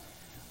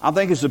I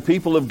think as the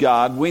people of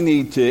God, we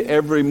need to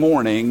every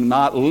morning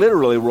not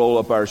literally roll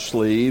up our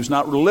sleeves,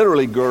 not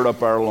literally gird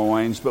up our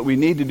loins, but we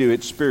need to do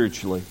it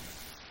spiritually.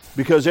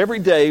 Because every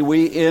day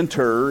we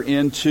enter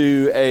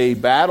into a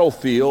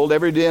battlefield,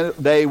 every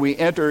day we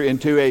enter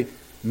into a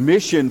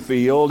mission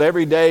field,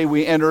 every day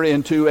we enter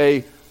into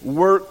a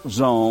work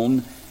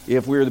zone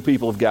if we're the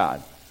people of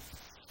God.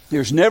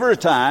 There's never a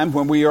time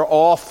when we are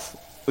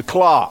off the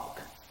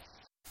clock.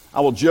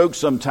 I will joke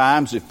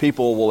sometimes if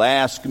people will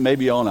ask,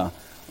 maybe on a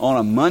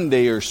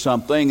Monday or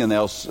something, and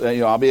they'll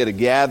say, I'll be at a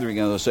gathering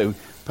and they'll say,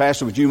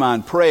 Pastor, would you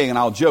mind praying? And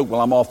I'll joke, well,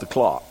 I'm off the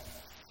clock.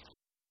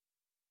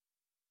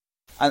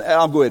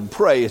 I'll go ahead and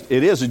pray. It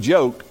is a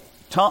joke.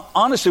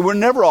 Honestly, we're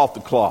never off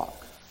the clock.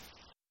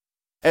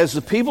 As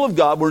the people of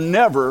God, we're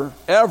never,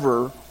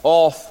 ever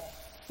off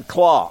the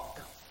clock.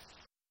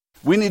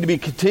 We need to be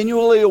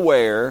continually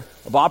aware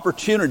of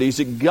opportunities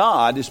that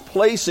God is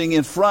placing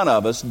in front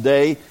of us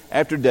day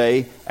after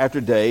day after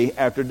day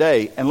after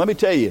day. And let me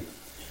tell you,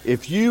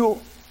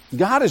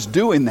 God is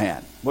doing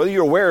that, whether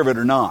you're aware of it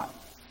or not.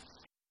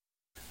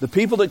 The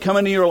people that come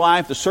into your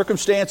life, the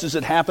circumstances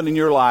that happen in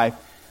your life,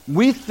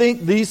 we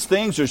think these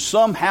things are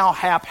somehow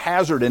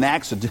haphazard and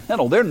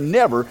accidental. They're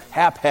never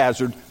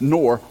haphazard,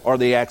 nor are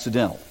they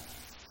accidental.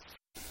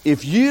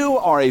 If you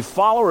are a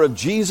follower of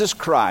Jesus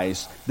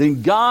Christ,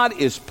 then God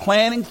is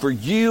planning for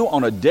you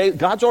on a day.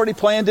 God's already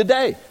planned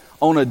today,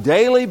 on a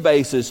daily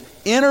basis,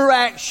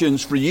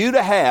 interactions for you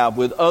to have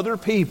with other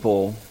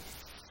people.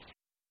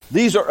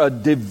 These are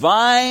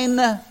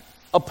divine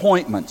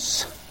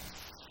appointments.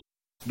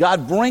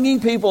 God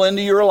bringing people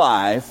into your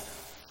life,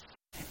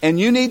 and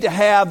you need to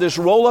have this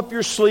roll up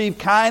your sleeve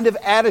kind of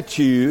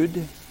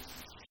attitude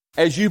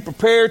as you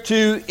prepare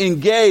to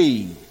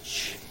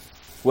engage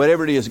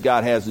whatever it is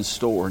God has in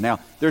store. Now,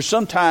 there's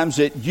sometimes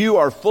that you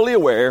are fully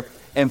aware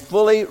and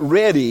fully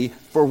ready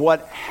for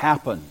what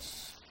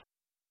happens.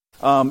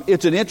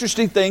 It's an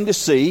interesting thing to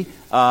see.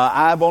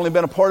 I've only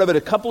been a part of it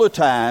a couple of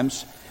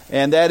times,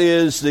 and that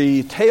is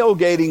the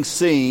tailgating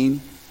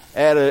scene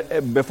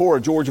before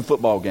a Georgia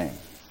football game.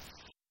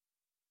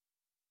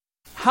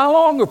 How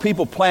long are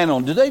people planning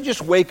on? Do they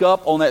just wake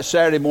up on that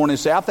Saturday morning and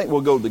say, I think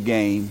we'll go to the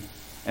game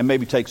and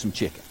maybe take some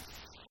chicken?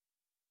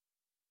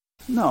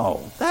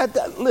 No.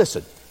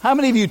 Listen, how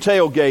many of you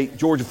tailgate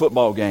Georgia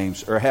football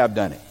games or have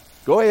done it?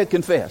 Go ahead,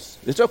 confess.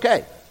 It's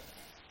okay.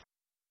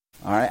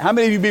 All right. How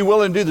many of you be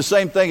willing to do the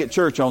same thing at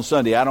church on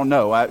Sunday? I don't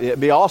know. It'd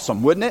be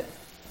awesome, wouldn't it?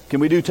 Can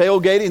we do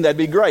tailgating? That'd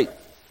be great.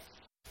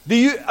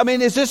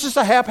 Is this just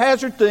a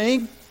haphazard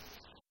thing?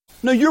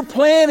 No, you're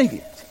planning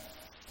it.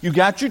 You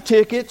got your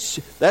tickets.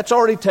 That's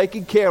already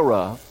taken care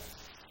of.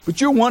 But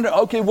you're wondering,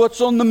 okay,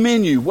 what's on the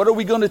menu? What are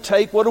we going to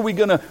take? We're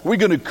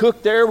going to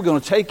cook there? We're going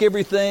to take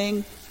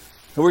everything?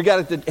 Have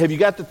you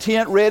got the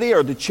tent ready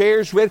or the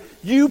chairs ready?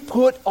 You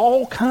put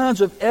all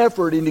kinds of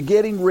effort into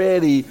getting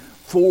ready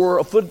for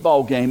a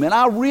football game. And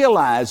I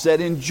realize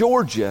that in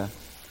Georgia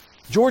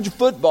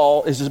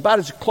football is about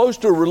as close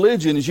to a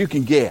religion as you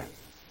can get.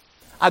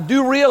 I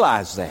do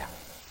realize that.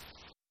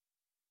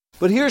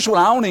 But here's what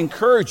I want to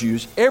encourage you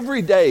is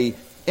every day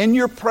in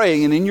your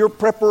praying and in your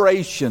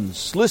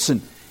preparations,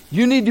 listen,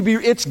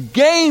 it's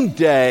game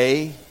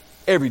day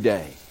every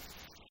day.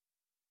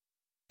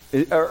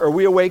 Are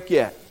we awake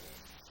yet?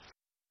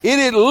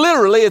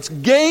 It's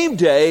game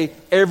day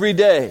every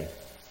day.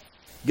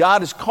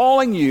 God is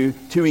calling you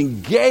to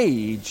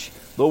engage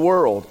the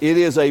world. It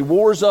is a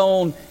war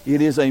zone.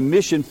 It is a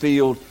mission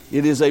field.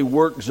 It is a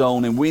work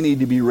zone, and we need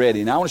to be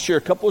ready. Now, I want to share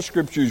a couple of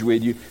scriptures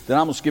with you, then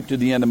I'm going to skip to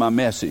the end of my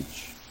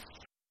message.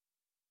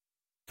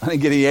 I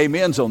didn't get any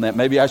amens on that.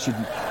 Maybe I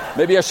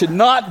should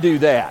not do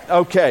that.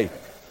 Okay.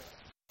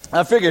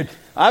 I figured,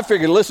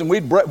 listen,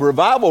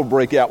 revival would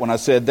break out when I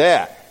said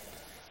that.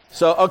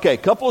 So, okay, a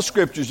couple of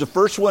scriptures. The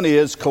first one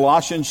is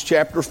Colossians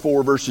chapter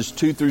 4, verses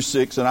 2 through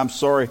 6. And I'm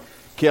sorry,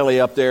 Kelly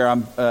up there,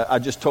 I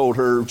just told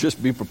her,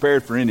 just be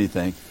prepared for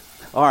anything.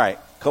 All right,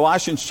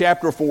 Colossians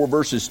chapter 4,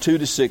 verses 2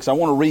 to 6. I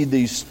want to read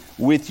these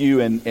with you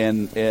and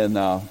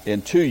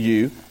to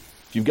you.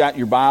 If you've got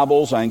your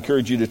Bibles, I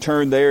encourage you to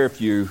turn there.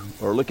 If you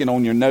are looking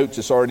on your notes,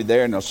 it's already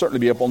there, and it'll certainly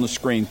be up on the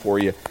screen for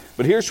you.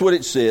 But here's what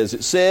it says.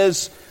 It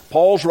says,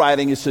 Paul's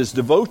writing, it says,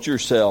 devote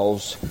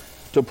yourselves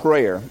to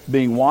prayer,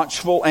 being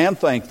watchful and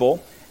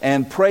thankful,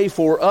 and pray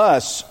for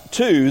us,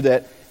 too,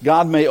 that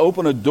God may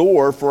open a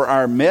door for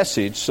our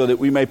message so that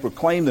we may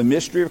proclaim the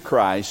mystery of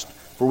Christ,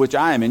 for which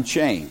I am in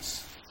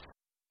chains.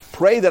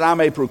 Pray that I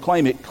may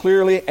proclaim it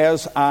clearly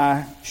as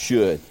I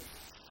should.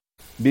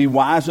 Be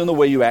wise in the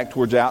way you act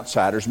towards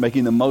outsiders,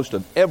 making the most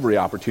of every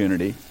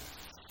opportunity.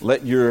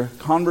 Let your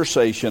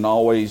conversation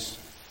always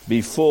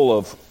be full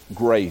of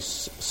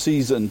grace,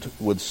 seasoned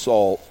with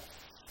salt,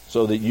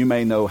 so that you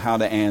may know how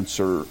to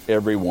answer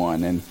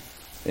everyone.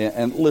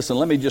 And listen,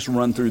 let me just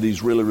run through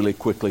these really, really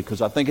quickly,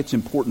 because I think it's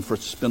important for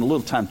us to spend a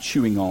little time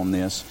chewing on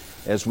this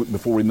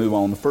before we move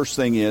on. The first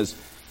thing is,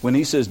 when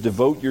he says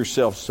devote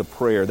yourselves to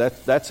prayer,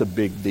 that's a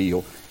big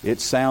deal.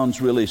 It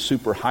sounds really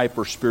super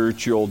hyper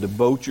spiritual.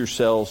 Devote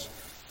yourselves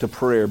to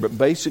prayer. But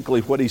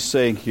basically what he's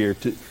saying here,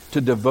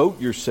 to devote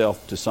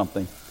yourself to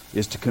something.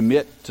 is to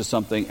commit to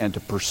something and to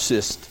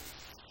persist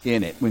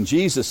in it. When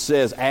Jesus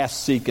says, ask,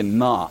 seek, and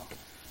knock,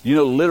 you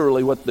know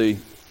literally what the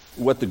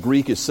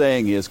Greek is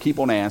saying is keep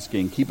on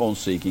asking, keep on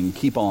seeking,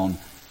 keep on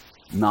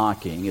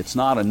knocking. It's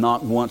not a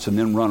knock once and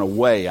then run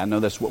away. I know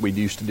that's what we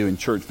used to do in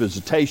church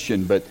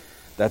visitation, but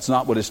that's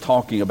not what it's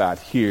talking about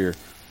here.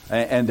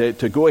 And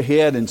to go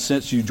ahead, and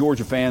since you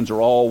Georgia fans are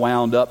all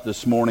wound up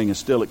this morning and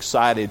still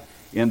excited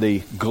in the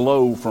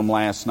glow from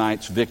last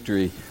night's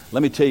victory,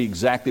 let me tell you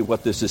exactly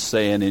what this is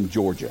saying in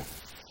Georgia.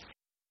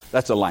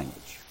 That's a language.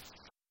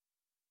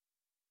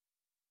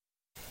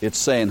 It's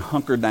saying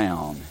hunker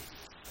down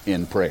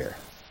in prayer.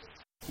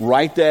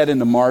 Write that in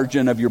the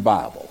margin of your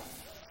Bible.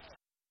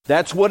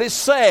 That's what it's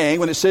saying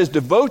when it says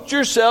devote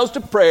yourselves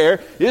to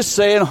prayer. It's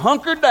saying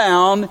hunker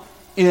down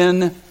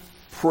in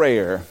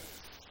prayer.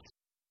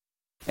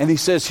 And he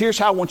says, here's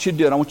how I want you to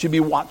do it. I want you to be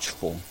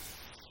watchful.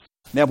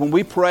 Now, when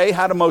we pray,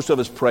 how do most of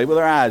us pray? With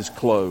our eyes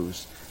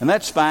closed. And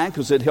that's fine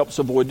because it helps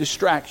avoid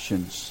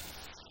distractions.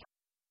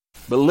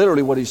 But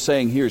literally what he's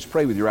saying here is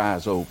pray with your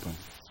eyes open.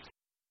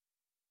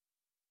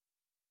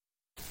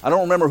 I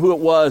don't remember who it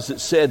was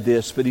that said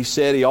this, but he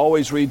said he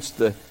always reads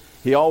with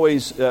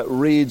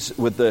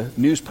the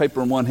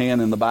newspaper in one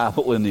hand and the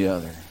Bible in the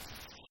other.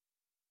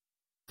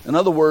 In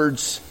other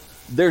words,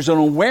 there's an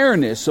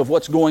awareness of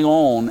what's going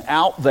on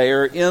out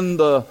there in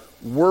the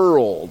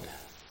world.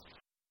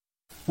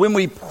 When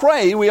we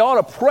pray, we ought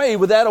to pray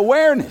with that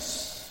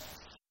awareness.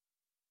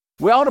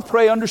 We ought to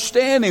pray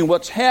understanding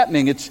what's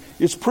happening.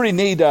 It's pretty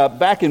neat.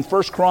 Back in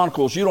 1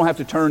 Chronicles, you don't have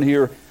to turn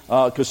here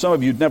because some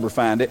of you'd never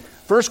find it.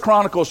 1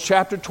 Chronicles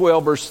chapter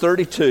 12, verse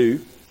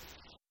 32.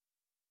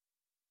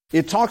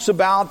 It talks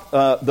about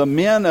the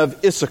men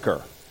of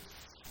Issachar.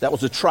 That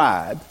was a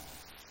tribe.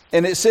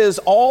 And it says,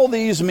 all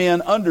these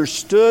men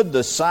understood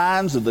the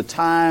signs of the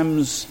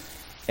times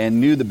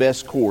and knew the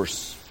best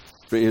course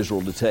for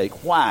Israel to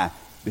take. Why?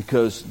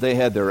 Because they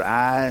had their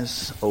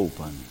eyes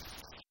open.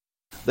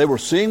 They were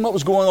seeing what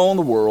was going on in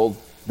the world.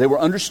 They were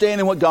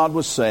understanding what God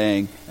was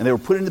saying. And they were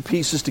putting the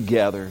pieces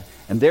together.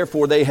 And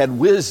therefore they had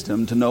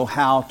wisdom to know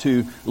how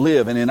to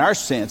live. And in our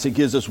sense, it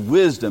gives us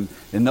wisdom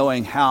in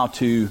knowing how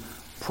to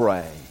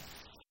pray.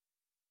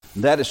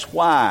 And that is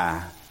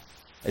why,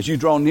 as you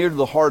draw near to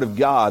the heart of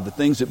God, the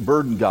things that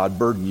burden God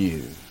burden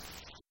you.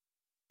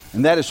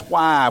 And that is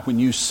why when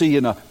you see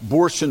an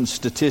abortion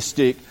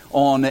statistic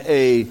on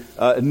a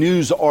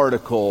news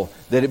article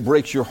that it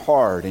breaks your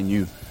heart and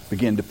you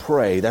begin to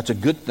pray. That's a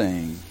good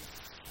thing.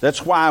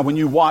 That's why when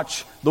you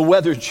watch the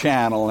Weather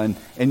Channel and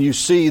you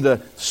see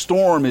the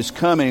storm is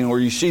coming, or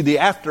you see the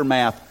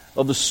aftermath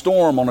of the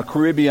storm on a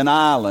Caribbean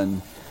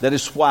island, that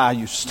is why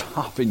you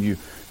stop and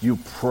you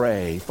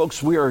pray.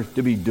 Folks, we are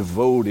to be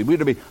devoted. We are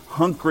to be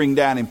hunkering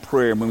down in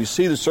prayer. And when we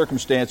see the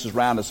circumstances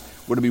around us,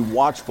 we're to be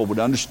watchful. We're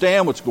to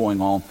understand what's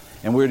going on.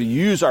 And we're to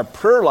use our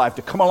prayer life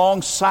to come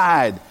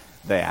alongside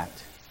that.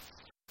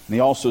 And he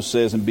also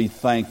says, and be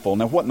thankful.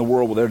 Now, what in the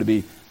world were there to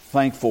be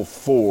thankful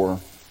for?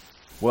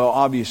 Well,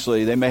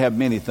 obviously, they may have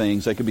many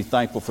things. They could be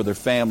thankful for their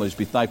families,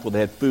 be thankful they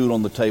had food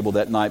on the table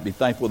that night, be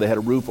thankful they had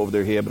a roof over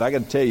their head. But I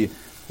got to tell you,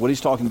 what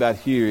he's talking about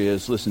here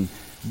is, listen,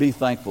 be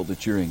thankful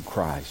that you're in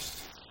Christ.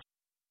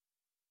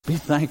 Be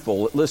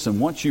thankful. Listen,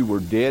 once you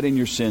were dead in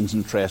your sins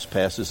and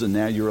trespasses, and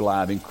now you're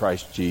alive in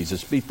Christ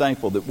Jesus. Be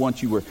thankful that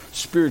once you were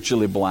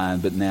spiritually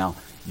blind, but now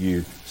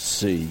you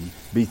see.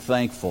 Be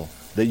thankful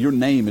that your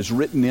name is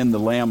written in the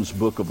Lamb's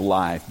book of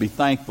life. Be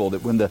thankful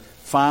that when the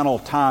final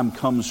time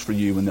comes for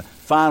you, when the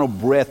final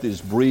breath is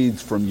breathed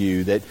from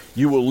you, that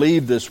you will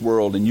leave this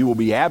world and you will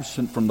be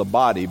absent from the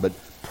body, but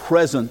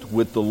present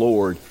with the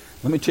Lord.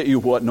 Let me tell you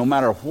what, no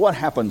matter what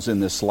happens in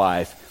this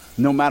life,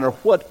 no matter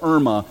what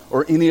Irma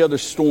or any other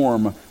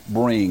storm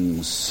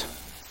brings,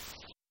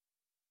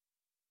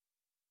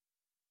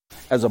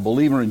 as a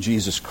believer in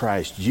Jesus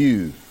Christ,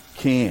 you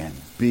can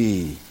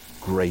be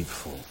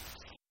grateful.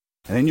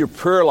 And in your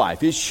prayer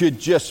life, it should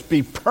just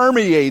be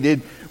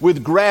permeated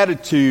with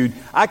gratitude.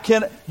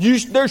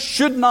 There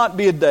should not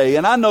be a day,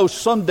 and I know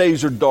some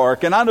days are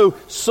dark, and I know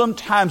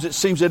sometimes it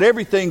seems that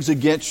everything's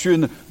against you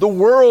and the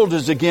world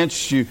is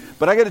against you.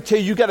 But I got to tell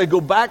you, you got to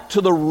go back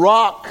to the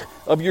rock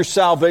of your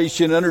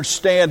salvation and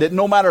understand that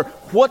no matter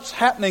what's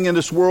happening in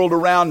this world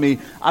around me,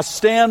 I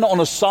stand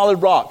on a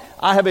solid rock.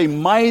 I have a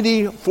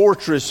mighty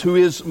fortress who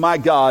is my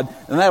God,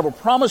 and I have a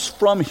promise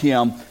from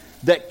Him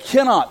that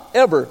cannot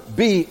ever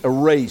be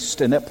erased.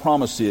 And that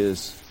promise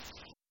is,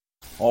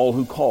 all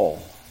who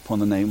call upon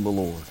the name of the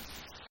Lord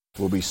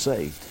will be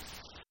saved.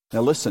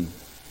 Now listen,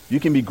 you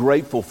can be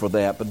grateful for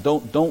that, but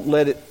don't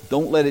let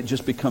it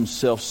just become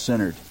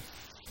self-centered.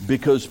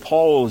 Because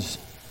Paul is,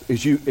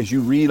 as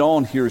you read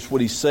on here, is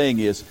what he's saying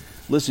is,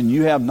 listen,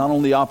 you have not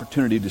only the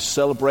opportunity to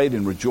celebrate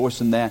and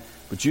rejoice in that,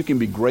 but you can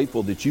be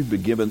grateful that you've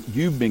been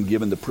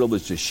given the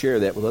privilege to share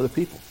that with other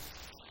people.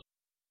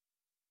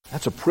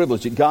 That's a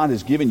privilege that God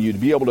has given you, to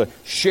be able to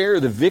share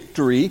the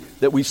victory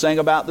that we sang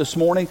about this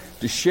morning,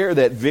 to share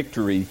that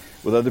victory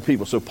with other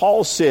people. So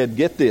Paul said,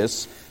 get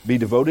this, be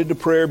devoted to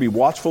prayer, be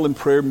watchful in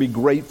prayer, and be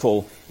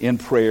grateful in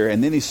prayer.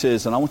 And then he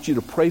says, and I want you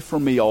to pray for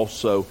me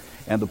also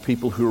and the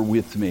people who are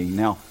with me.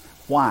 Now,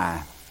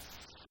 Why?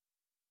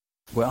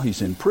 Well,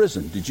 he's in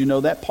prison. Did you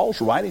know that?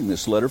 Paul's writing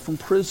this letter from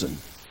prison.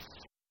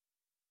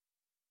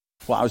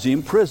 Why was he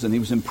in prison? He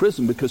was in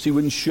prison because he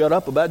wouldn't shut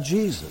up about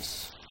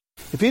Jesus.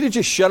 If he'd have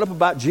just shut up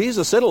about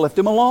Jesus, they'd have left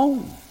him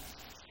alone.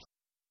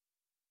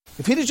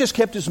 If he'd have just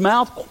kept his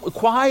mouth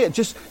quiet,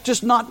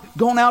 just not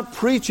gone out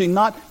preaching,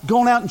 not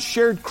gone out and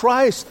shared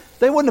Christ,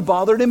 they wouldn't have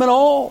bothered him at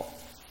all.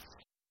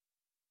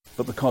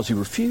 But because he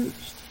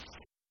refused,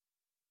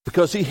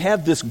 because he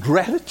had this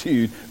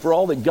gratitude for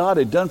all that God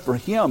had done for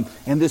him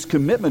and this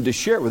commitment to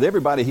share it with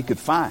everybody he could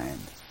find,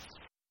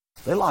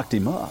 they locked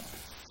him up.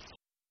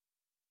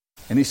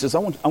 And he says, I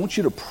want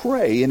you to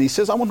pray. And he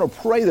says, I want to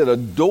pray that a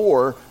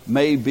door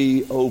may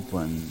be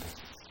opened.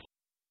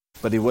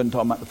 But he wasn't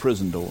talking about the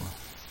prison door.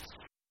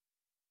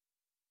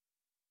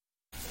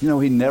 You know,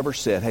 he never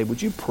said, hey,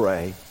 would you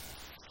pray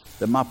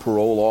that my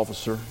parole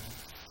officer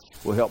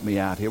will help me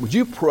out here? Would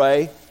you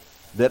pray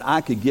that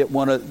I could get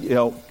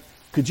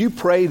could you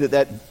pray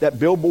that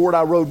billboard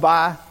I rode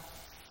by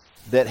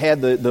that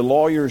had the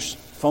lawyer's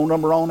phone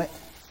number on it,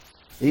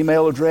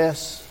 email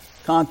address,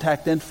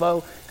 contact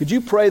info, could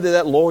you pray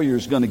that lawyer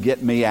is going to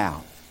get me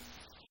out?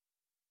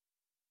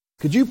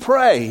 Could you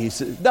pray? He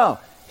said, no.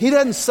 He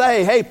doesn't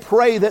say, hey,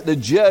 pray that the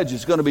judge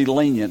is going to be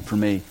lenient for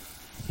me.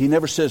 He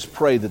never says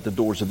pray that the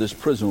doors of this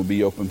prison will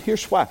be opened.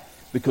 Here's why.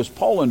 Because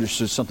Paul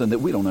understood something that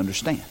we don't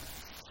understand.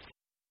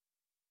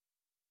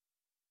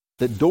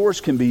 That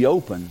doors can be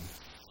opened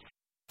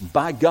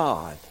by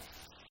God.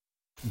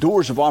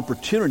 Doors of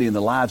opportunity in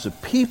the lives of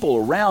people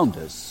around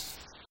us.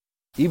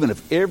 Even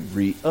if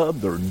every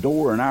other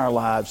door in our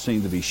lives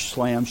seems to be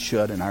slammed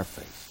shut in our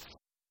face.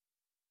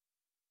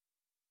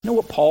 You know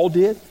what Paul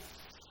did?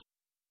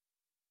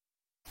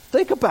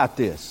 Think about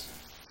this.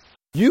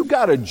 You've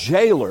got a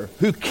jailer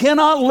who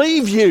cannot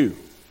leave you.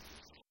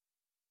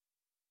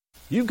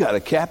 You've got a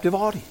captive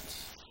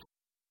audience.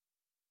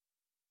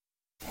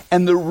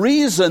 And the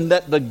reason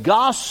that the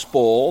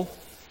gospel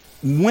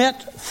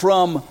went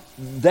from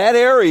that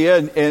area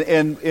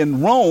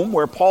in Rome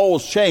where Paul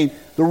was chained,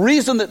 the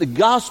reason that the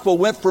gospel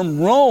went from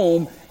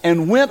Rome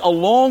and went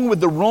along with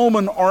the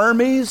Roman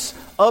armies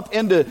up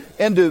into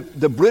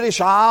the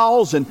British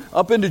Isles and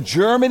up into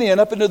Germany and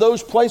up into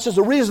those places,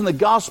 the reason the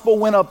gospel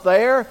went up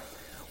there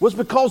was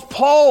because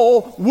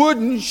Paul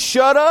wouldn't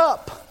shut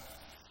up.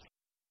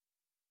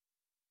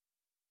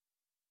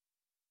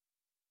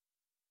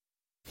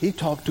 He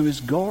talked to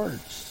his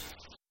guards.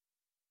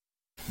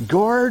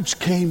 Guards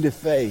came to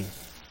faith.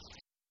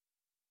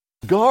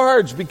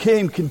 Guards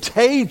became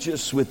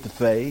contagious with the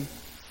faith.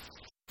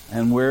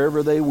 And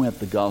wherever they went,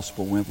 the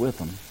gospel went with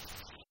them.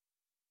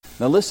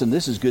 Now listen,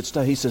 this is good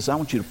stuff. He says, I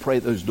want you to pray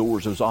those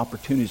doors, those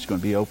opportunities are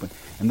going to be open.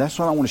 And that's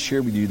what I want to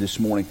share with you this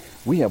morning.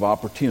 We have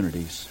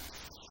opportunities.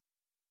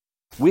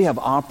 We have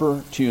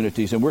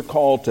opportunities, and we're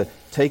called to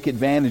take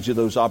advantage of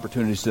those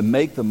opportunities, to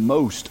make the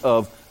most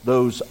of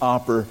those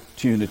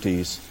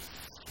opportunities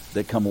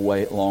that come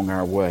along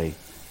our way.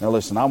 Now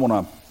listen,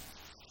 let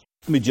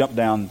me jump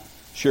down,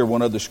 share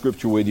one other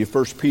scripture with you.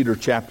 1 Peter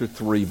chapter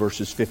 3,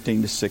 verses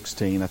 15 to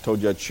 16. I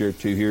told you I'd share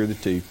two. Here are the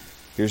two.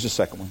 Here's the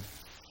second one.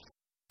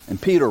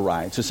 And Peter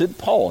writes, it's in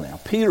Paul now.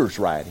 Peter's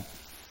writing.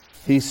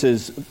 He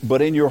says,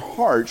 but in your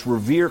hearts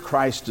revere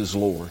Christ as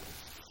Lord.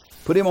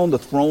 Put Him on the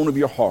throne of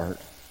your heart.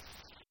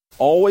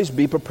 Always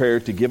be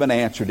prepared to give an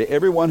answer to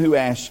everyone who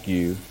asks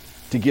you,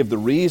 to give the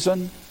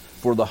reason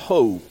for the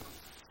hope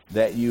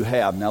that you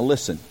have. Now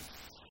listen,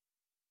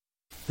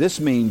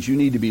 this means you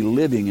need to be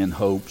living in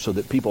hope so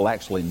that people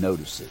actually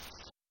notice it.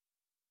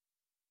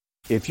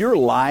 If your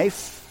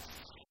life,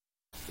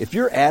 if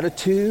your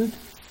attitude,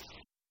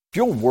 if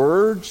your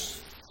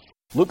words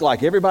look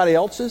like everybody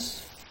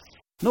else's,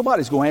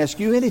 nobody's going to ask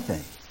you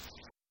anything.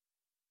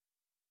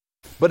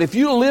 But if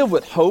you live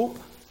with hope,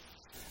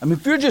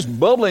 if you're just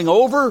bubbling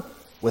over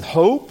with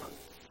hope,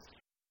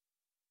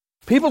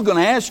 people are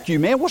going to ask you,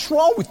 man, what's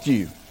wrong with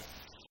you?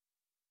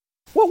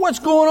 Well, what's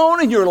going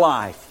on in your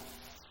life?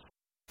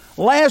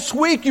 Last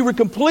week you were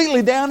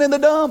completely down in the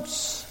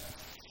dumps.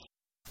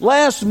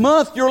 Last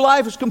month your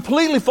life is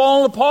completely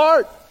falling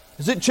apart.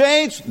 Has it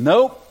changed?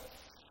 Nope.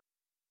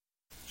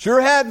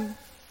 Sure hadn't.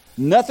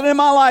 Nothing in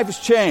my life has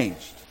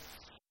changed.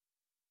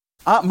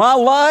 My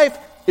life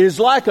is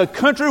like a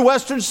country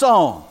western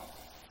song.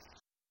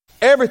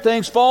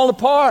 Everything's falling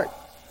apart.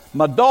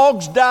 My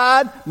dog's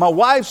died. My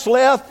wife's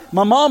left.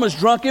 My mama's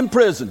drunk in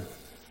prison.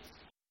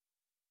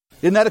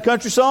 Isn't that a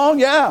country song?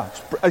 Yeah.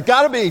 It's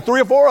got to be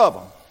 3 or 4 of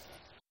them.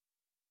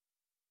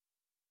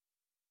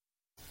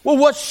 Well,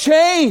 what's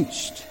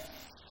changed?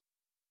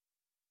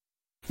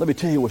 Let me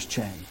tell you what's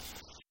changed.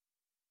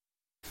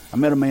 I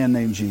met a man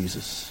named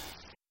Jesus.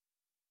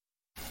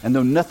 And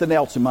though nothing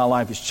else in my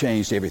life has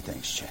changed,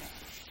 everything's changed.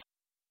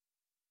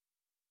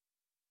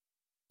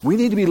 We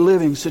need to be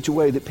living such a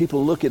way that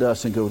people look at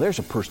us and go, there's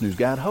a person who's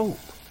got hope.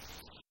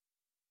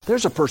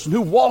 There's a person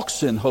who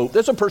walks in hope.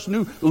 There's a person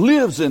who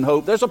lives in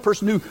hope. There's a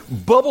person who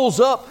bubbles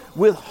up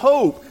with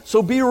hope.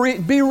 So be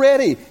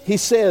ready. He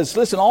says,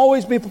 listen,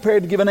 always be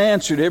prepared to give an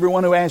answer to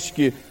everyone who asks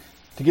you,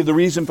 to give the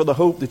reason for the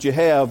hope that you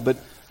have. But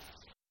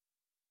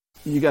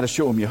you got to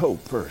show them your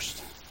hope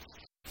first,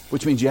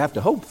 which means you have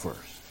to hope first.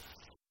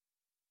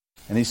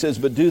 And he says,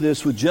 but do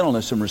this with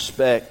gentleness and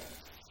respect,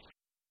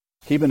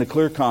 keeping a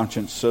clear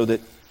conscience, so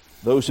that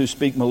those who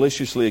speak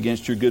maliciously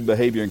against your good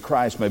behavior in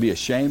Christ may be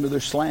ashamed of their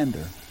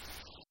slander.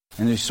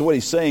 And so what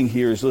he's saying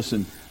here is,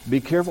 listen, be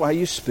careful how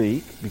you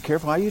speak. Be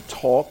careful how you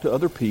talk to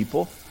other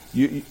people.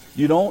 You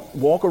don't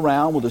walk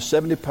around with a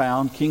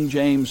 70-pound King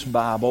James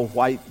Bible,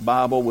 white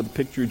Bible with a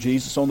picture of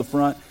Jesus on the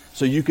front,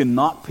 so you can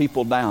knock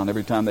people down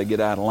every time they get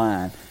out of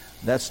line.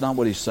 That's not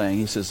what he's saying.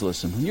 He says,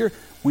 listen,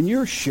 when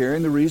you're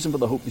sharing the reason for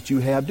the hope that you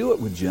have, do it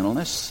with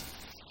gentleness.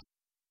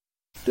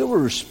 Do it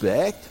with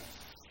respect.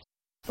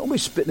 Don't be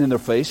spitting in their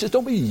faces.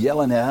 Don't be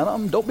yelling at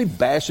them. Don't be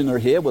bashing their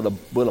head with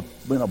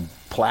a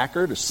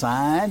placard, a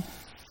sign.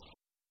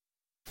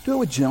 Do it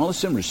with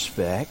gentleness and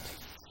respect.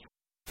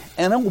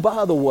 And oh,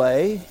 by the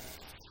way,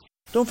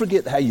 don't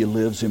forget how you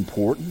live is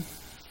important,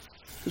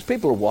 because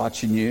people are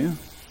watching you.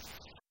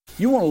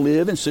 You want to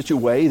live in such a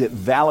way that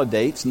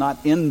validates,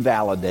 not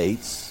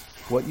invalidates,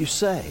 what you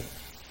say.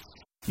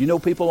 You know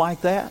people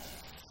like that?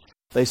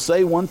 They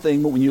say one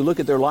thing, but when you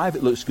look at their life,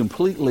 it looks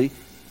completely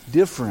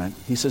different.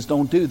 He says,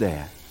 don't do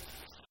that.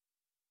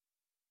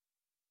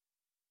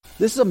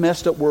 This is a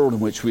messed up world in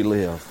which we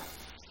live.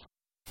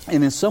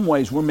 And in some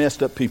ways, we're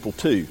messed up people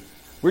too.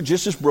 We're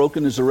just as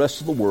broken as the rest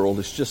of the world.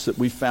 It's just that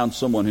we found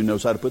someone who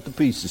knows how to put the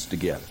pieces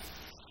together.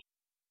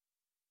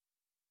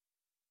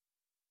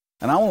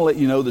 And I want to let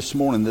you know this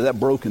morning that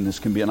brokenness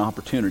can be an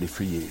opportunity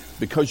for you.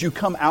 Because you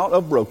come out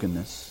of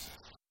brokenness,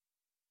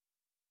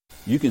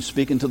 you can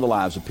speak into the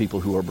lives of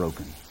people who are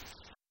broken.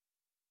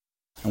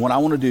 And what I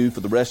want to do for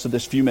the rest of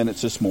this few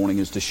minutes this morning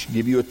is to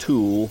give you a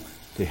tool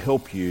to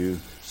help you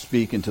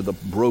speak into the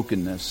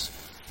brokenness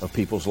of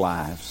people's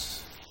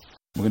lives.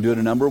 We're going to do it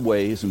a number of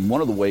ways, and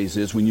one of the ways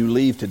is when you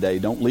leave today,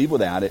 don't leave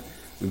without it.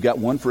 We've got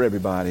one for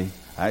everybody.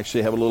 I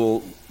actually have a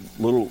little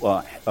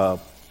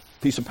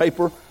piece of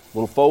paper, a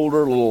little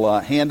folder, a little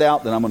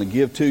handout that I'm going to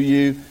give to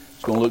you.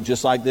 It's going to look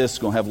just like this. It's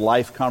going to have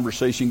Life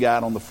Conversation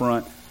Guide on the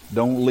front.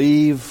 Don't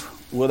leave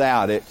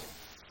without it,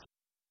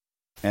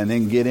 and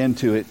then get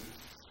into it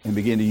and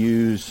begin to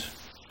use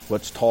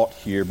what's taught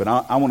here. But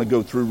I want to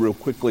go through real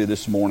quickly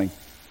this morning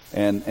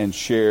and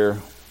share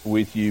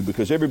with you,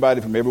 because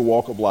everybody from every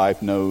walk of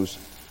life knows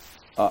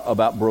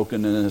about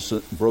brokenness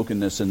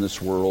in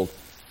this world.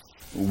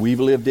 We've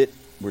lived it.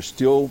 We're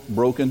still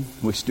broken.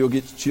 We still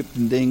get chipped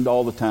and dinged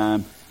all the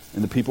time.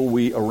 And the people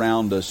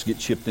around us get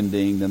chipped and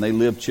dinged, and they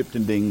live chipped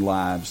and dinged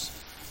lives.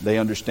 They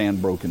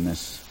understand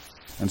brokenness.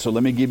 And so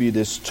let me give you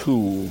this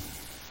tool.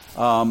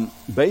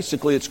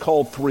 Basically, it's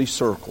called 3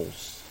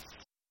 circles.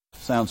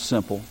 Sounds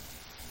simple.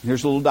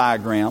 Here's a little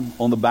diagram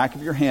on the back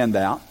of your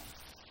handout.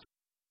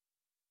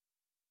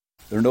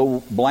 There are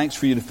no blanks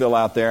for you to fill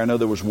out there. I know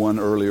there was one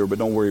earlier, but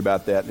don't worry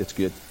about that. It's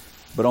good.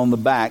 But on the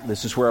back,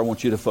 this is where I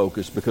want you to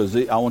focus, because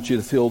I want you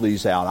to fill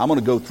these out. I'm going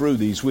to go through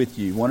these with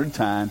you one at a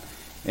time,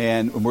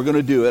 and we're going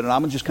to do it. And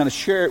I'm going to just kind of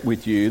share it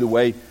with you the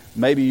way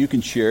maybe you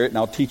can share it, and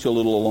I'll teach you a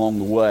little along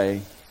the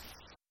way.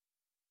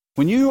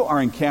 When you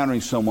are encountering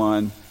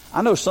someone,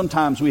 I know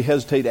sometimes we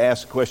hesitate to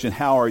ask the question,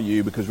 how are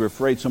you? Because we're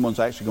afraid someone's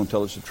actually going to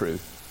tell us the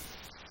truth.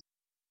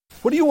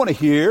 What do you want to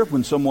hear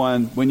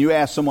when you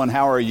ask someone,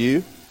 how are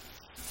you?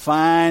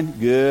 Fine,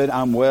 good,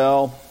 I'm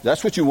well.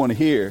 That's what you want to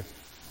hear.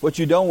 What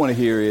you don't want to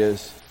hear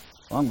is,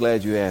 well, I'm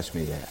glad you asked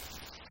me that.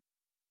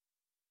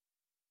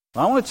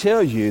 I want to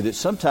tell you that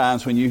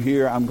sometimes when you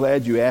hear, I'm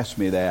glad you asked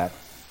me that,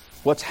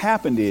 what's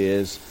happened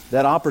is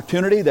that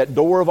opportunity, that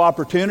door of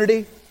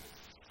opportunity,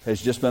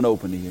 has just been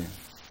opened to you.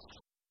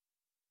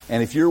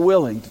 And if you're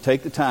willing to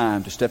take the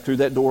time to step through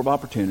that door of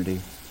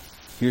opportunity,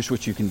 here's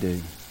what you can do.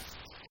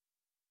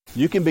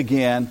 You can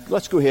begin.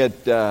 Let's go ahead.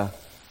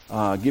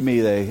 Give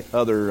me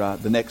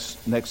the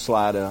next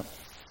slide up.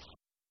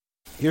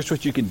 Here's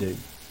what you can do.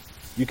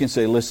 You can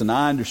say, listen,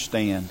 I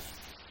understand.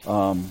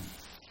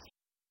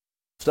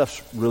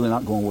 Stuff's really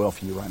not going well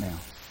for you right now.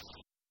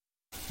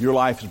 Your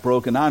life is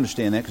broken. I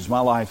understand that, because my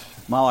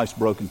life's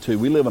broken too.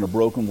 We live in a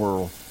broken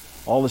world.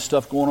 All this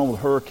stuff going on with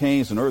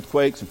hurricanes and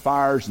earthquakes and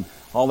fires and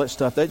all that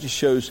stuff, that just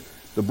shows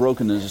the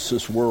brokenness of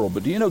this world.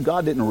 But do you know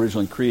God didn't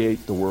originally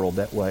create the world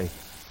that way?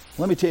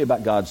 Let me tell you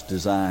about God's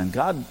design.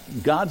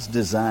 God's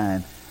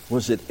design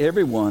was that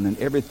everyone and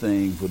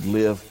everything would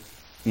live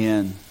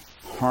in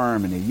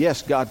harmony.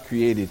 Yes, God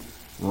created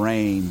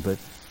rain, but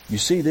you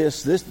see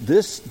this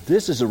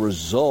is a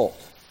result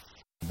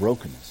of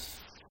brokenness.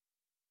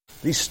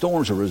 These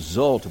storms are a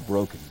result of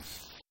brokenness.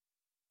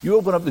 You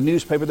open up the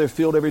newspaper, they're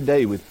filled every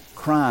day with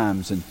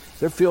crimes, and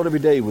they're filled every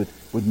day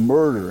with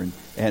murder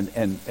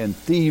and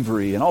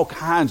thievery and all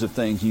kinds of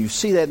things. And you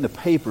see that in the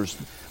papers.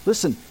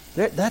 Listen,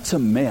 that's a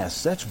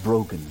mess. That's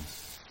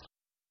brokenness.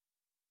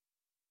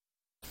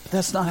 But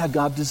that's not how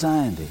God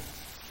designed it.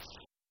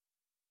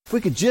 If we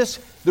could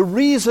the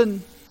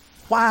reason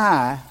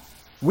why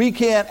we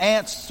can't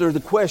answer the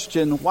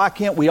question, why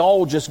can't we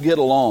all just get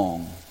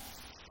along,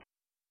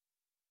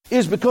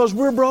 is because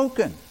we're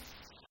broken.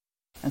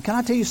 And can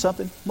I tell you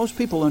something? Most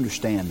people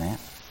understand that.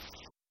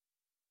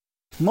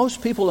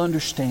 Most people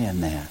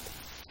understand that.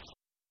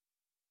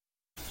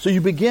 So you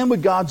begin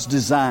with God's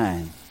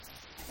design.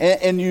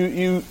 And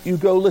you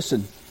go,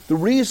 listen, the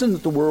reason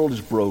that the world is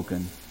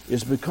broken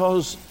is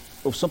because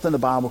of something the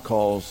Bible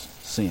calls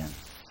sin.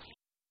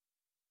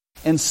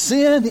 And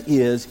sin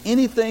is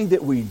anything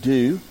that we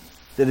do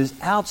that is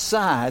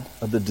outside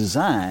of the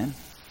design,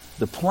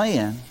 the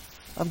plan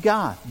of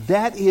God.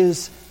 That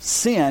is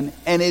sin,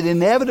 and it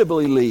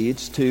inevitably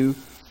leads to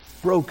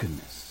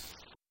brokenness.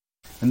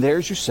 And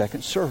there's your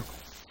second circle.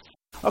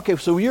 Okay,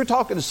 so you're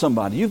talking to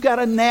somebody. You've got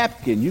a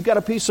napkin. You've got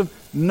a piece of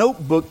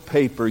notebook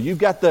paper. You've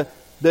got the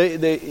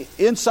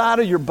inside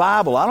of your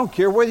Bible. I don't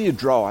care whether you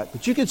draw it,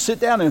 but you can sit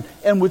down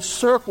and with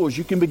circles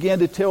you can begin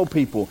to tell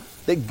people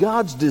that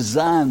God's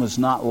design was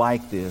not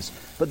like this,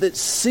 but that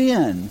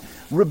sin,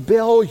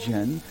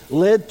 rebellion,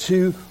 led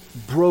to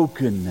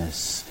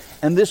brokenness.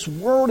 And this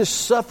world is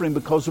suffering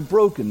because of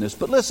brokenness.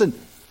 But listen,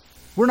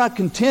 we're not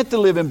content to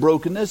live in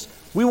brokenness.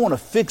 We want to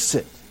fix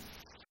it.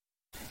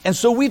 And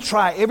so we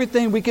try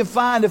everything we can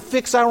find to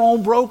fix our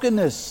own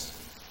brokenness.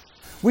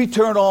 We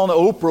turn on the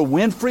Oprah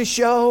Winfrey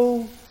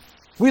Show.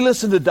 We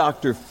listen to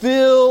Dr.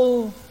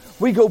 Phil.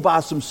 We go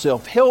buy some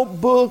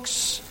self-help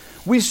books.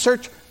 We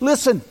search.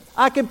 Listen,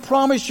 I can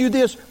promise you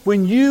this.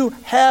 When you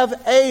have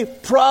a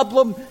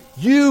problem,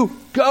 you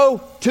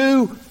go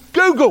to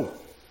Google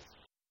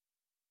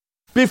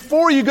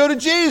before you go to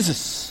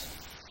Jesus.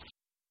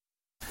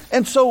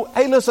 And so,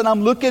 hey, listen,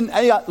 I'm looking.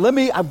 Hey,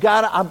 I've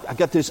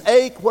got this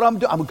ache. What I'm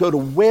doing? I'm going to go to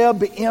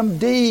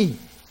WebMD,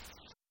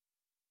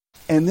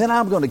 and then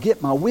I'm going to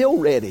get my will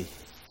ready.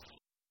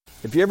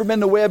 If you've ever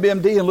been to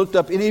WebMD and looked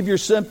up any of your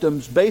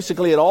symptoms,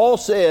 basically it all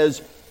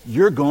says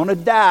you're going to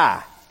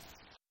die.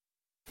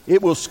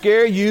 It will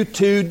scare you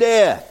to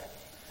death.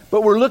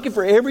 But we're looking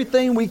for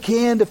everything we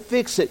can to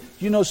fix it.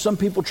 You know, some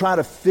people try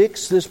to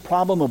fix this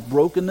problem of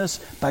brokenness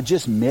by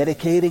just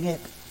medicating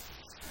it,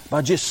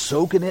 by just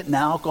soaking it in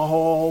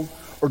alcohol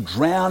or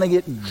drowning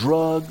it in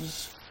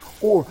drugs.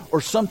 Or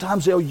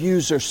sometimes they'll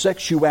use their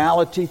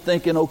sexuality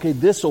thinking, okay,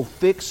 this will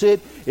fix it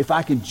if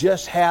I can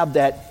just have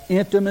that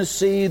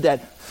intimacy,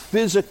 that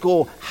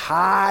physical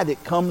high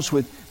that comes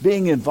with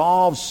being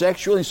involved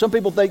sexually. Some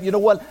people think, you know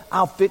what,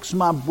 I'll fix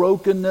my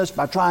brokenness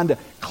by trying to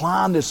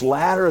climb this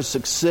ladder of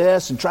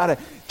success and try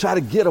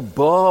to get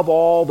above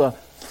all the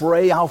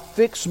fray. I'll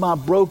fix my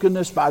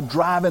brokenness by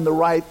driving the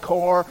right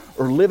car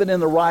or living in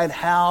the right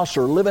house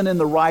or living in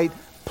the right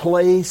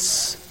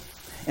place.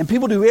 And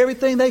people do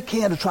everything they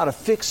can to try to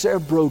fix their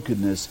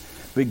brokenness.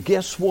 But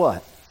guess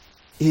what?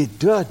 It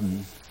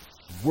doesn't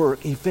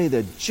work. If they'd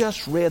have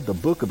just read the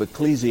book of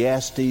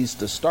Ecclesiastes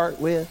to start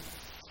with,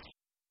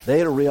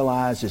 they'd have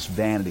realized it's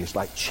vanity. It's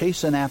like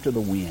chasing after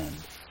the wind.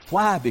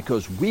 Why?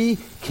 Because we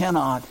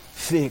cannot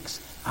fix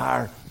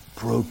our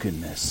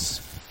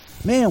brokenness.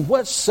 Man,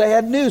 what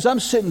sad news. I'm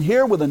sitting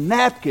here with a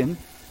napkin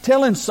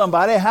telling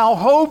somebody how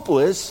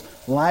hopeless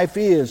life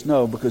is.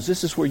 No, because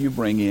this is where you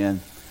bring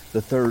in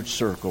the third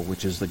circle,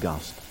 which is the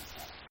gospel.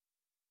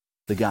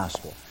 The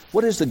gospel.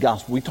 What is the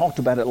gospel? We talked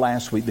about it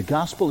last week. The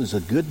gospel is the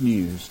good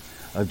news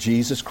of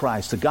Jesus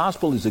Christ. The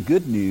gospel is the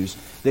good news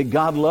that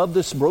God loved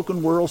this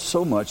broken world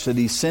so much that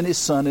He sent His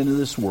Son into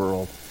this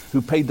world,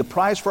 who paid the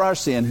price for our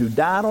sin, who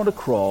died on a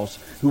cross,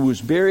 who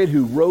was buried,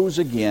 who rose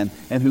again,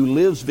 and who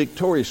lives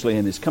victoriously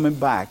and is coming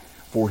back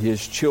for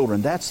His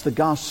children. That's the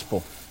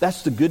gospel.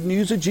 That's the good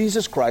news of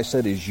Jesus Christ.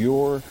 That is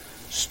your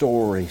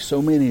story.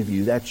 So many of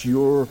you, that's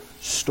your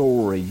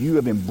story. You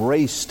have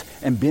embraced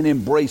and been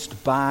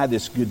embraced by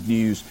this good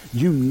news.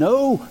 You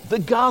know the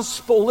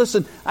gospel.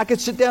 Listen, I could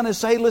sit down and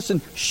say,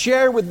 listen,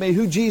 share with me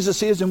who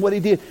Jesus is and what He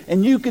did.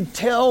 And you could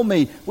tell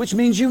me, which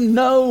means you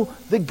know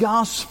the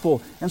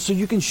gospel. And so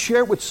you can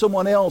share it with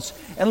someone else.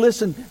 And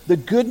listen, the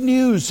good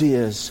news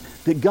is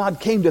that God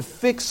came to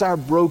fix our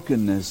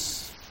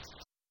brokenness.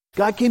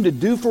 God came to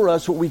do for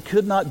us what we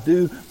could not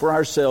do for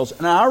ourselves.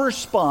 And our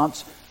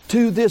response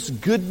to this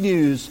good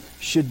news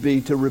should be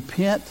to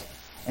repent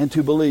and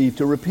to believe.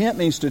 To repent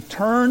means to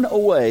turn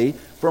away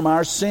from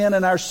our sin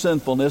and our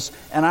sinfulness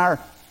and our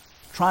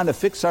trying to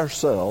fix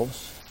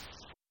ourselves.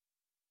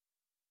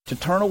 To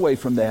turn away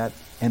from that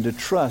and to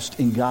trust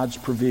in God's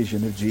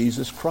provision of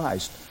Jesus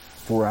Christ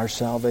for our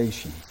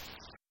salvation.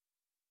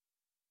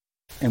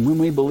 And when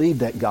we believe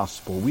that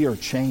gospel, we are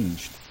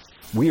changed.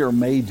 We are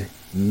made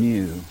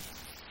new.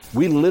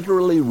 We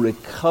literally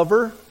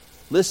recover.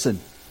 Listen,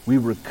 we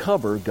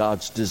recover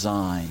God's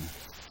design.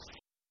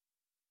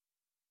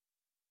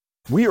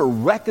 We are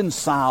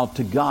reconciled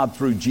to God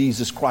through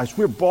Jesus Christ.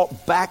 We're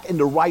brought back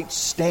into right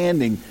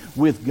standing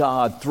with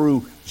God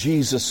through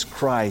Jesus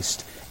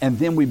Christ. And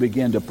then we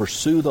begin to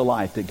pursue the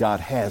life that God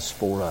has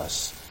for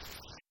us.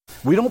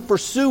 We don't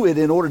pursue it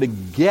in order to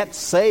get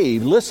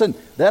saved. Listen,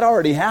 that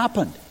already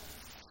happened.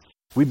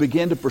 We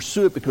begin to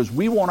pursue it because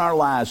we want our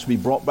lives to be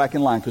brought back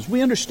in line. Because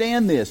we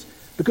understand this.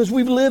 Because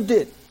we've lived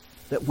it.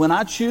 That when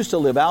I choose to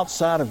live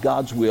outside of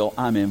God's will,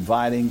 I'm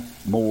inviting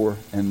more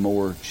and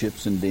more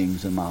chips and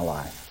dings in my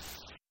life.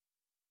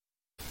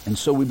 And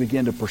so we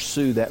begin to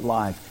pursue that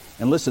life.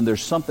 And listen,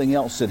 there's something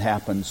else that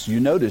happens. You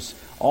notice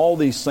all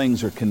these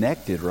things are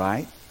connected,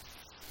 right?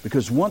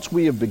 Because once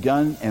we have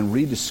begun and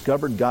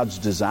rediscovered God's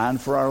design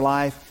for our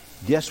life,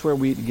 guess where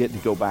we get to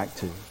go back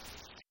to?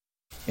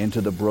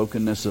 Into the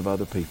brokenness of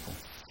other people.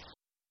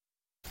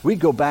 We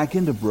go back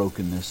into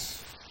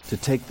brokenness to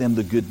take them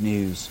the good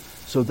news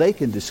so they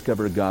can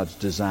discover God's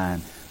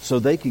design, so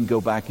they can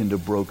go back into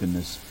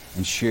brokenness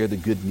and share the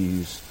good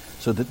news,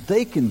 so that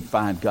they can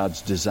find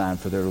God's design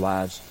for their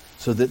lives,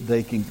 so that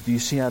they can... Do you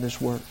see how this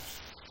works?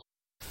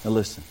 Now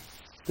listen,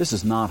 this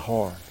is not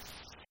hard.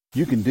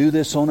 You can do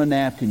this on a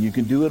napkin. You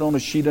can do it on a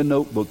sheet of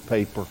notebook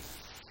paper.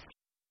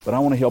 But I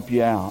want to help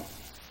you out.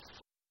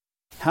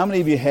 How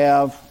many of you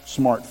have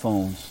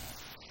smartphones?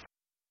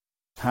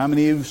 How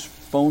many of your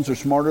phones are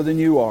smarter than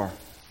you are?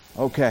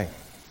 Okay.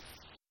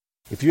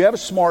 If you have a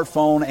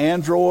smartphone,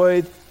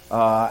 Android,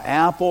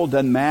 Apple,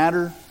 doesn't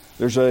matter.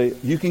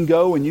 You can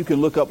go and you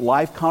can look up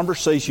Life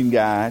Conversation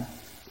Guide.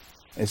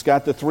 It's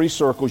got the 3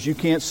 circles. You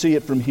can't see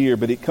it from here,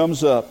 but it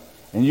comes up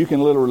and you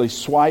can literally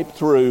swipe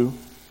through.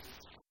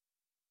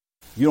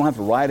 You don't have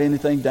to write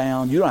anything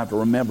down. You don't have to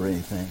remember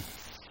anything.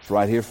 It's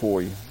right here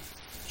for you.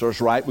 Starts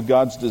right with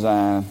God's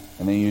design,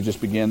 and then you just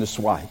begin to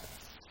swipe.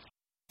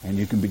 And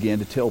you can begin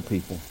to tell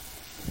people.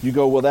 You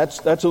go, well, that's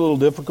a little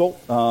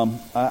difficult.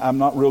 I'm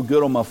not real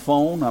good on my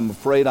phone. I'm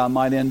afraid I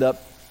might end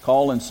up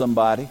calling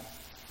somebody.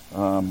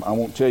 I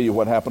won't tell you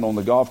what happened on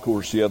the golf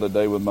course the other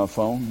day with my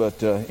phone.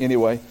 But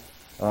anyway,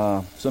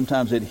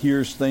 sometimes it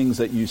hears things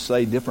that you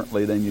say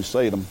differently than you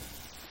say them.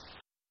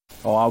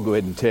 Oh, I'll go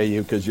ahead and tell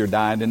you because you're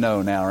dying to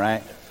know now,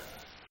 right?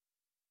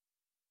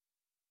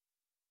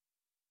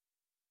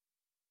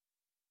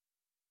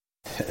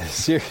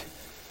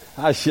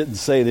 I shouldn't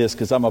say this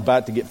because I'm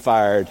about to get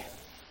fired.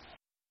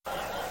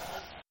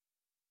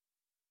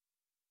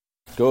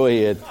 Go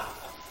ahead.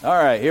 All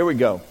right, here we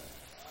go.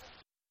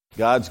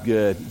 God's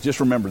good. Just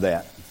remember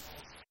that.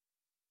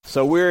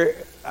 So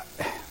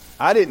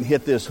I didn't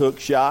hit this hook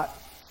shot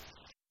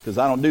because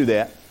I don't do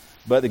that.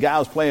 But the guy I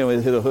was playing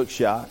with hit a hook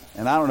shot.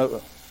 And I don't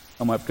know.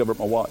 I'm going to have to cover up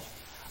my watch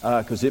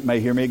because it may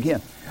hear me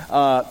again.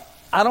 I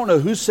don't know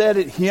who said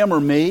it, him or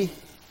me.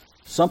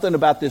 Something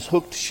about this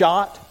hooked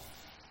shot.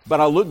 But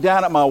I looked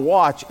down at my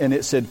watch and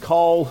it said,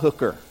 call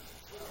hooker.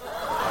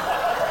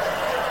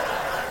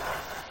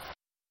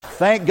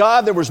 Thank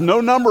God there was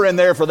no number in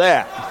there for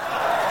that.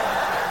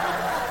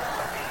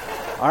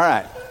 All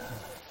right.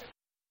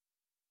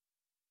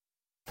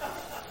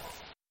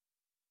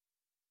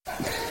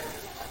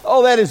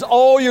 Oh, that is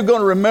all you're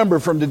going to remember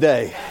from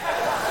today.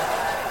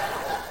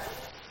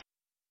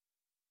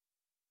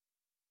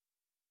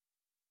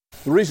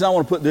 The reason I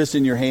want to put this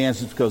in your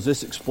hands is because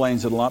this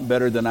explains it a lot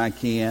better than I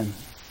can.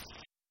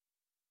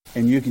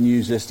 And you can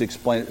use this to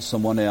explain it to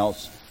someone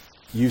else.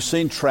 You've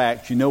seen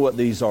tracts. You know what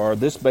these are.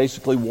 This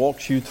basically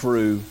walks you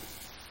through.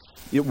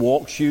 It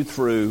walks you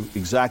through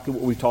exactly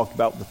what we talked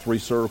about with the 3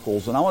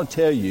 circles. And I want to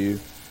tell you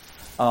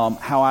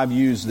how I've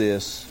used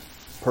this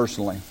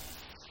personally.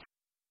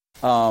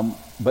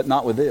 But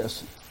not with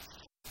this.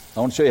 I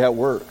want to show you how it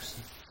works.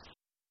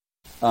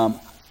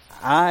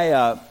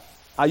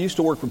 I used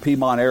to work for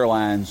Piedmont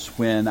Airlines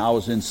when I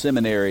was in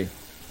seminary,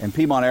 and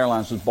Piedmont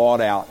Airlines was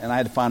bought out, and I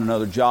had to find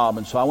another job,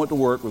 and so I went to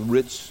work with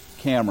Rich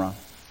Camera.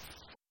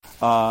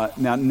 Now,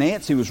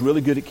 Nancy was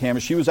really good at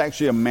cameras. She was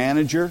actually a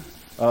manager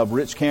of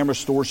Rich Camera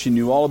Store. She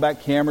knew all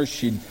about cameras.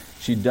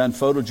 She'd done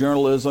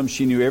photojournalism.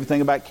 She knew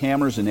everything about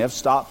cameras and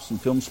f-stops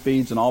and film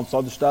speeds and all this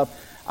other stuff.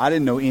 I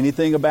didn't know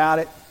anything about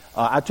it.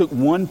 I took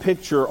one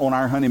picture on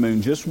our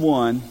honeymoon, just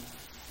one.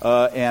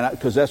 And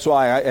because that's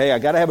why I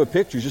got to have a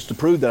picture just to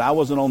prove that I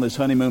wasn't on this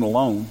honeymoon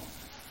alone.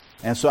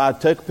 And so I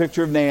took a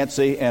picture of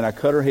Nancy and I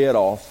cut her head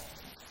off.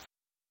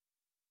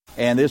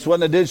 And this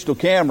wasn't a digital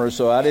camera,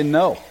 so I didn't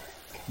know.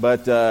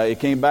 But it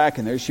came back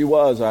and there she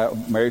was. I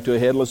married to a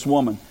headless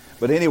woman.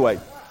 But anyway,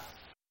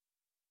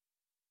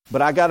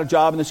 but I got a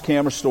job in this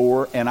camera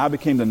store and I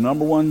became the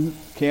number 1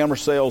 camera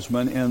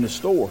salesman in the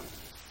store.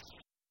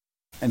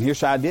 And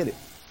here's how I did it.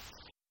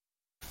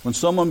 When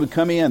someone would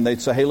come in,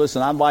 they'd say, hey,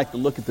 listen, I'd like to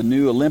look at the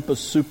new Olympus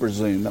Super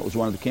Zoom. That was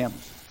one of the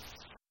cameras.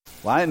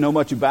 Well, I didn't know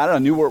much about it. I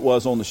knew where it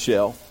was on the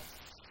shelf.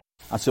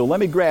 I said, well, let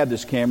me grab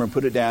this camera and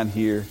put it down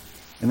here.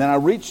 And then I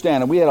reached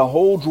down, and we had a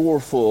whole drawer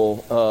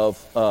full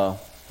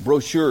of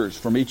brochures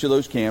from each of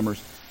those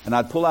cameras. And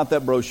I'd pull out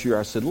that brochure.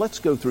 I said, let's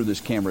go through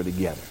this camera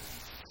together.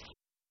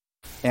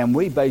 And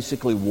we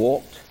basically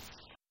walked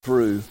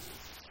through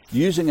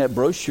using that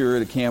brochure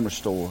at a camera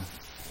store.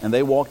 And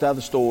they walked out of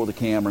the store with a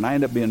camera, and I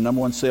ended up being the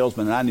number 1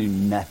 salesman, and I knew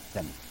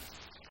nothing.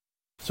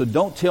 So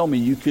don't tell me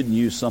you couldn't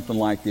use something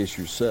like this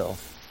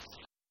yourself.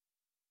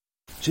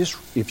 Just,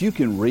 if you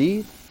can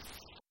read,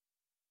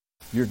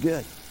 you're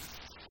good.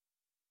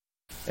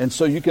 And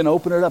so you can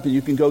open it up and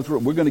you can go through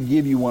it. We're going to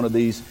give you one of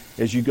these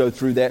as you go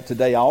through that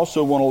today. I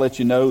also want to let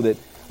you know that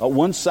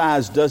one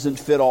size doesn't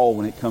fit all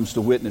when it comes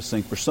to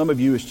witnessing. For some of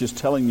you, it's just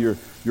telling your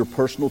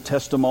personal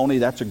testimony.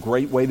 That's a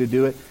great way to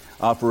do it.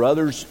 For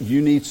others,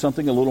 you need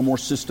something a little more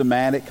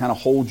systematic, kind of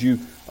hold you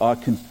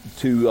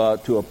to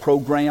a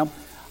program.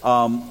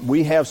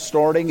 We have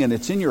starting, and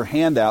it's in your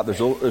handout.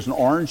 There's an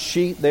orange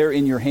sheet there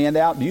in your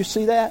handout. Do you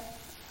see that?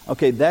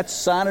 Okay, that's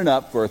signing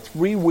up for a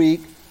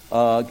 3-week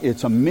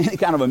It's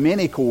kind of a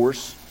mini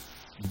course,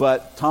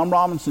 but Tom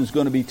Robinson is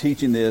going to be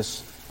teaching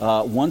this.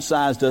 One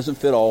size doesn't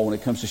fit all when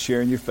it comes to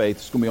sharing your faith.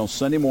 It's going to be on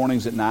Sunday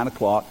mornings at 9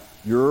 o'clock.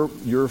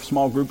 Your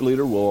small group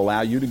leader will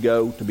allow you to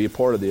go to be a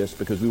part of this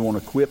because we want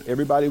to equip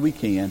everybody we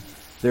can.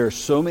 There are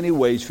so many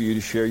ways for you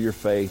to share your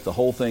faith. The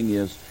whole thing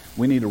is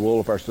we need to roll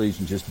up our sleeves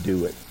and just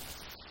do it.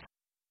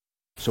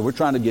 So we're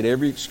trying to get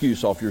every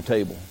excuse off your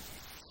table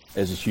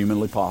as is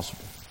humanly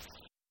possible.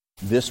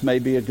 This may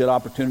be a good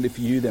opportunity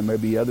for you. There may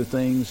be other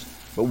things,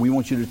 but we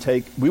want you to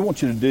have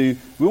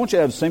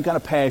the same kind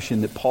of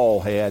passion that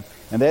Paul had,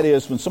 and that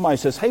is when somebody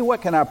says, hey,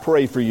 what can I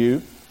pray for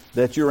you?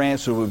 That your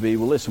answer would be,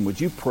 well, listen,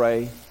 would you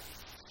pray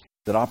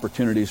that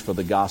opportunities for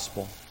the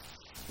gospel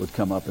would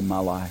come up in my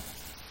life?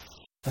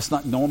 That's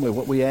not normally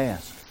what we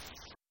ask.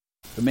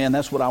 But man,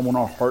 that's what I want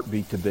our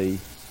heartbeat to be,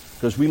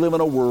 because we live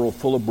in a world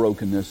full of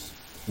brokenness.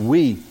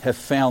 We have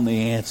found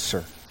the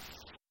answer.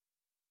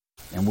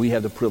 And we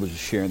have the privilege of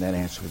sharing that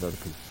answer with other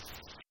people.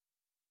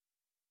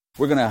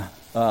 We're going to,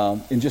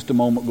 in just a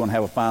moment, we're going to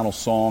have a final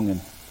song and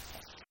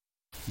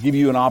give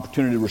you an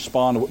opportunity to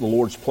respond to what the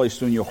Lord's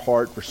placed in your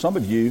heart. For some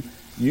of you,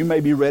 you may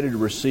be ready to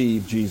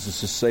receive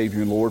Jesus as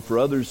Savior and Lord. For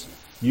others,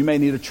 you may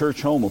need a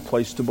church home, a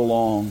place to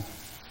belong.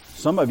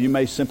 Some of you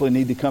may simply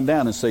need to come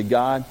down and say,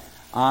 God,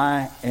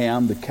 I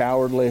am the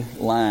cowardly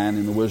lion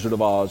in the Wizard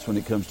of Oz when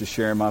it comes to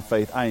sharing my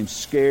faith. I am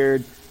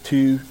scared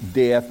to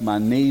death. My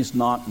knees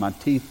knock, my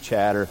teeth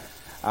chatter.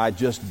 I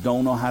just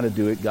don't know how to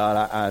do it,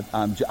 God.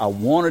 I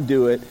want to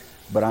do it,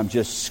 but I'm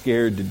just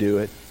scared to do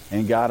it.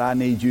 And God, I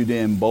need you to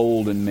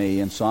embolden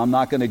me. And so I'm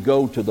not going to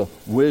go to the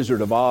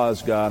Wizard of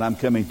Oz, God. I'm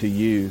coming to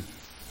you,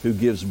 who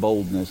gives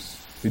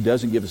boldness, who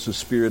doesn't give us a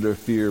spirit of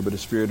fear, but a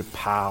spirit of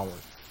power,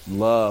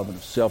 love, and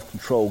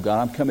self-control.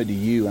 God, I'm coming to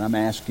you, and I'm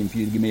asking for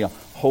you to give me a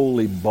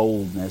holy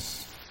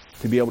boldness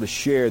to be able to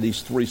share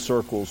these three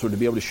circles, or to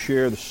be able to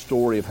share the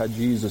story of how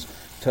Jesus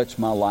touched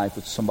my life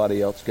with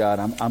somebody else. God,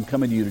 I'm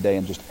coming to you today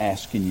and just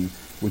asking you,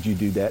 would you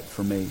do that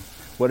for me?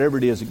 Whatever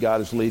it is that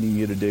God is leading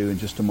you to do, in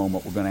just a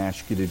moment we're going to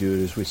ask you to do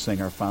it as we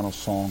sing our final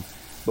song.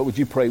 But would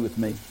you pray with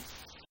me?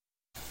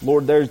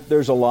 Lord,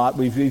 there's a lot.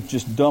 We've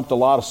just dumped a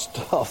lot of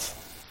stuff.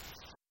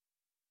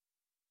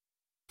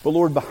 But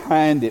Lord,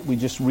 behind it, we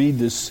just read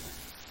these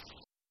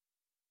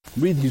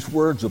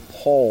words of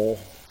Paul.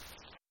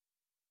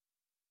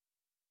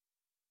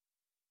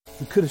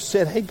 We could have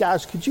said, hey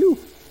guys, could you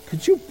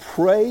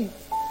pray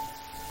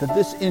that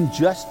this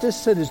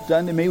injustice that is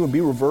done to me would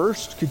be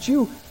reversed? Could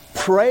you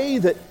pray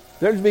that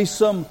there'd be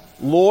some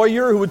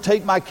lawyer who would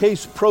take my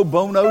case pro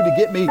bono to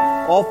get me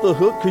off the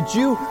hook? Could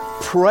you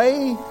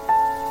pray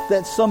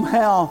that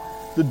somehow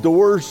the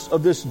doors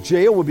of this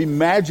jail would be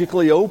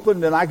magically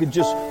opened and I could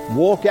just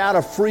walk out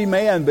a free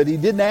man? But he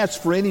didn't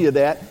ask for any of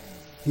that.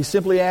 He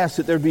simply asked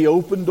that there'd be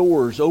open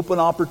doors, open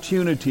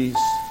opportunities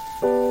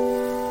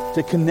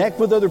to connect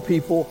with other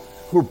people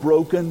who are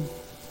broken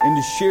and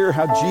to share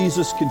how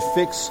Jesus can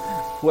fix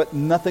what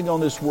nothing on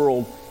this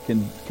world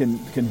can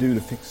do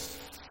to fix.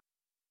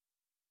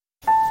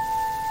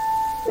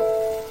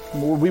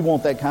 Lord, we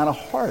want that kind of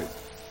heart.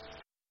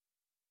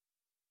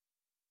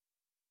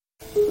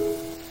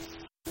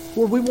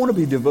 Lord, we want to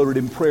be devoted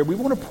in prayer. We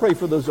want to pray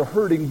for those who are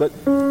hurting, but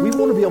we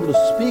want to be able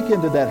to speak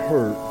into that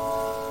hurt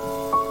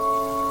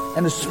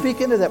and to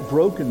speak into that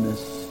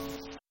brokenness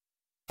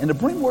and to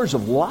bring words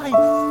of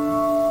life.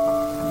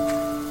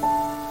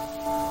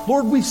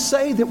 Lord, we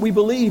say that we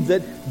believe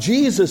that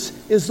Jesus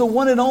is the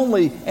one and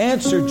only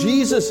answer.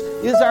 Jesus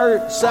is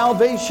our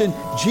salvation.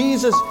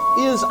 Jesus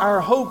is our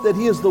hope, that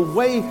He is the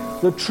way,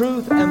 the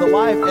truth, and the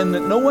life, and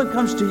that no one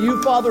comes to you,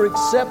 Father,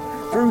 except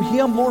through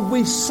Him. Lord,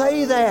 we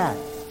say that.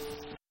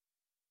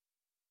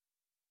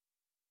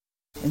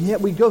 And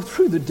yet we go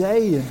through the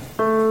day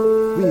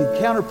and we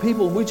encounter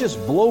people and we just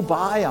blow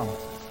by them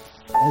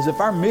as if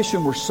our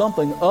mission were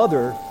something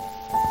other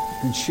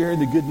than sharing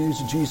the good news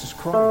of Jesus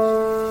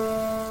Christ.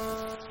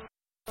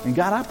 And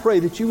God, I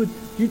pray that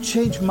you'd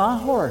change my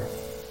heart,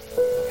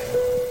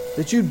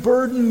 that you'd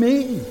burden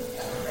me.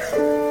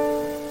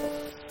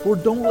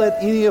 Lord, don't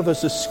let any of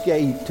us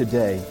escape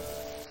today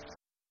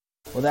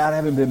without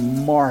having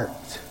been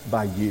marked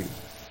by you.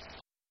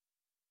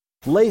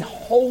 Lay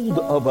hold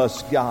of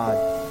us, God,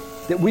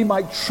 that we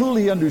might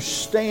truly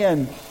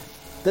understand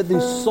that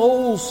the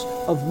souls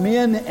of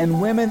men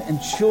and women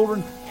and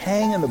children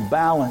hang in the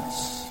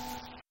balance.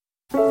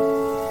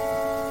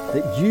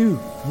 That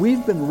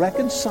we've been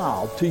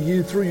reconciled to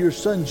you through your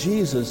Son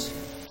Jesus,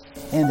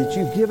 and that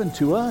you've given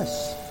to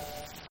us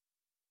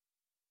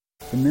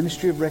the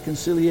ministry of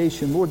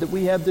reconciliation. Lord, that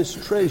we have this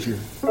treasure,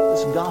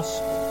 this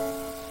gospel,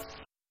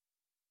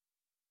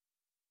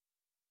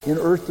 in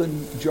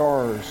earthen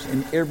jars,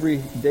 in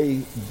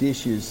everyday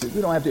dishes, that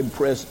we don't have to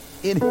impress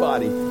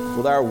anybody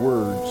with our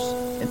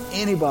words and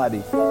anybody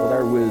with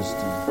our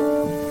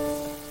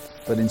wisdom.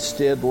 But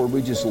instead, Lord,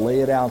 we just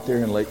lay it out there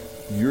and let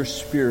your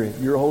Spirit,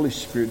 your Holy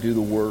Spirit, do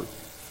the work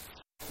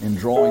in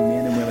drawing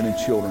men and women and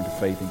children to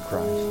faith in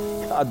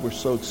Christ. God, we're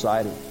so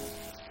excited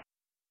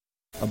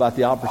about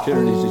the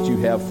opportunities that you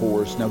have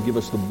for us. Now give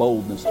us the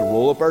boldness to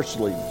roll up our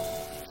sleeves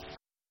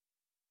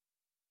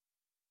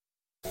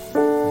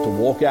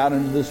walk out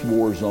into this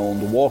war zone,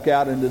 to walk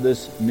out into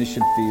this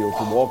mission field,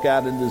 to walk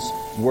out into this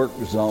work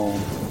zone,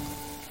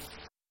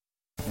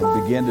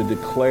 and begin to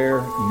declare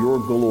your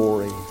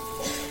glory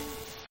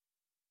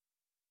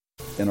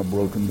in a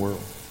broken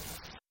world.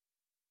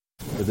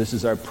 For this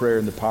is our prayer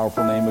in the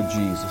powerful name of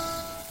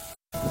Jesus.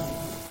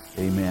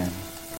 Amen.